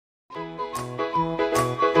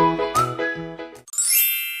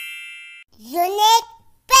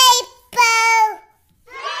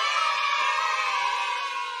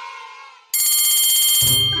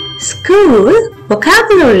School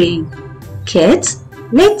vocabulary. Kids,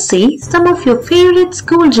 let's see some of your favorite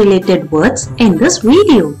school-related words in this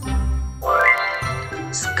video.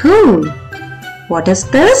 School. What is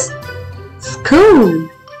this? School.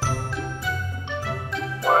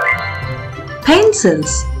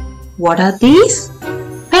 Pencils. What are these?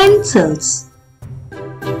 Pencils.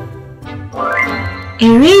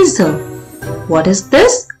 Eraser. What is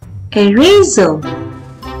this? Eraser.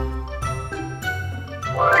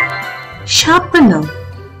 Sharpener.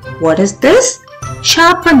 What is this?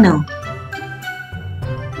 Sharpener.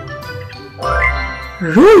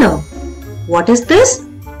 Ruler. What is this?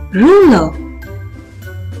 Ruler.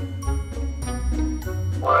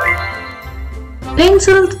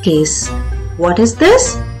 Pencil case. What is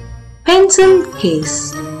this? Pencil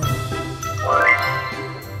case.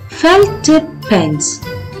 Felt tip pens.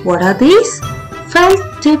 What are these?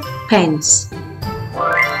 Felt tip pens.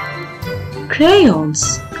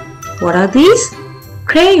 Crayons. What are these?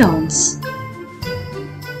 Crayons.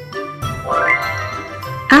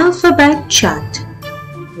 Alphabet chart.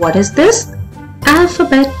 What is this?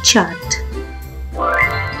 Alphabet chart.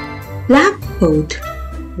 Blackboard.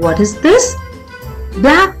 What is this?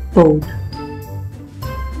 Blackboard.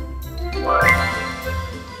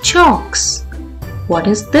 Chalks. What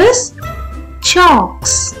is this?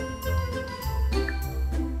 Chalks.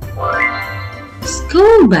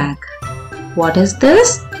 School bag. What is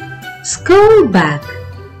this? School bag.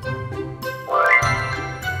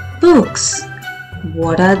 Books.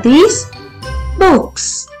 What are these?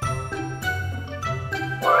 Books.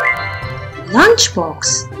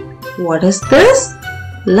 Lunchbox. What is this?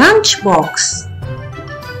 Lunchbox.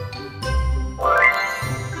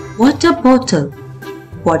 Water bottle.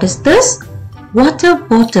 What is this? Water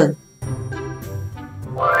bottle.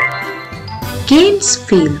 Games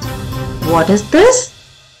field. What is this?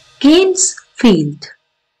 Games field.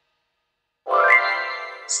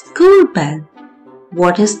 School bell.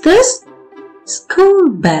 What is this? School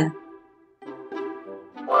bell.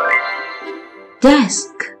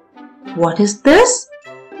 Desk. What is this?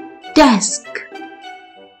 Desk.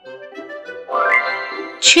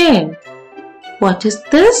 Chair. What is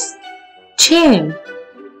this? Chair.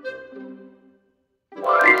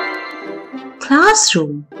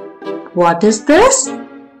 Classroom. What is this?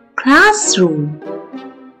 Classroom.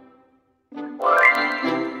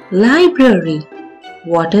 Library.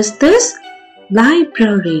 What is this?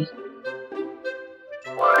 Library.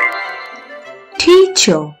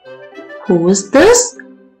 Teacher. Who is this?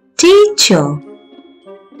 Teacher.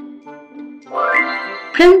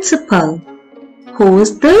 Principal. Who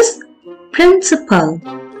is this? Principal.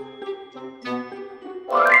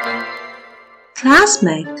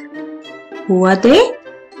 Classmate. Who are they?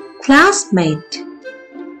 Classmate.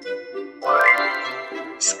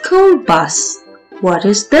 School bus. What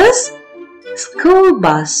is this? School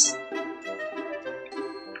bus.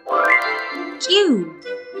 Queue.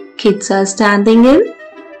 Kids are standing in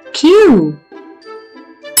queue.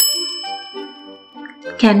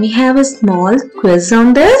 Can we have a small quiz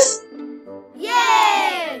on this?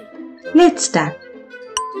 Yay! Let's start.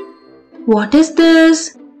 What is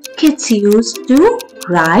this? Kids used to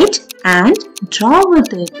write and draw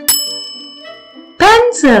with it.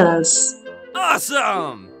 Pencils.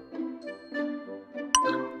 Awesome!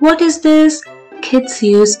 What is this? Kids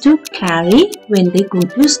used to carry when they go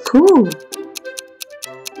to school.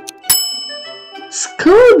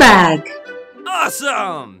 School bag.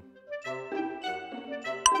 Awesome!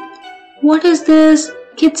 What is this?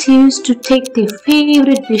 Kids used to take their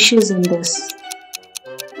favorite dishes in this.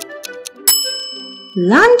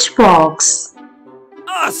 Lunchbox.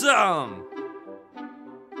 Awesome!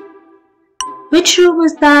 Which room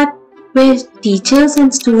is that where teachers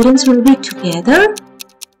and students will be together?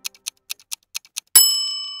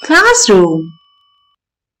 Classroom.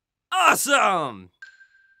 Awesome!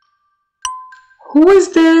 Who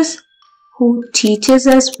is this? Who teaches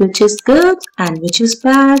us which is good and which is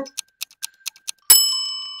bad?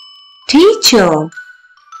 Teacher.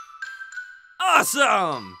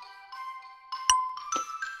 Awesome!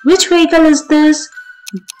 Which vehicle is this?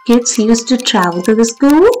 Kids used to travel to the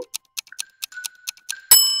school.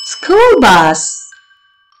 School bus.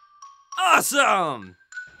 Awesome!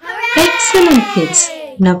 Excellent, kids.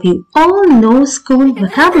 Now you all know school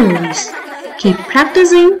vocabularies. Keep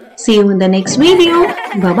practicing. See you in the next video.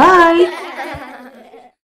 Bye-bye.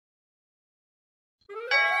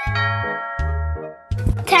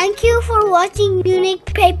 Thank you for watching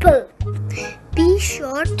Unicpapel. Be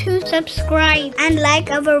sure to subscribe and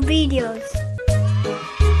like our videos.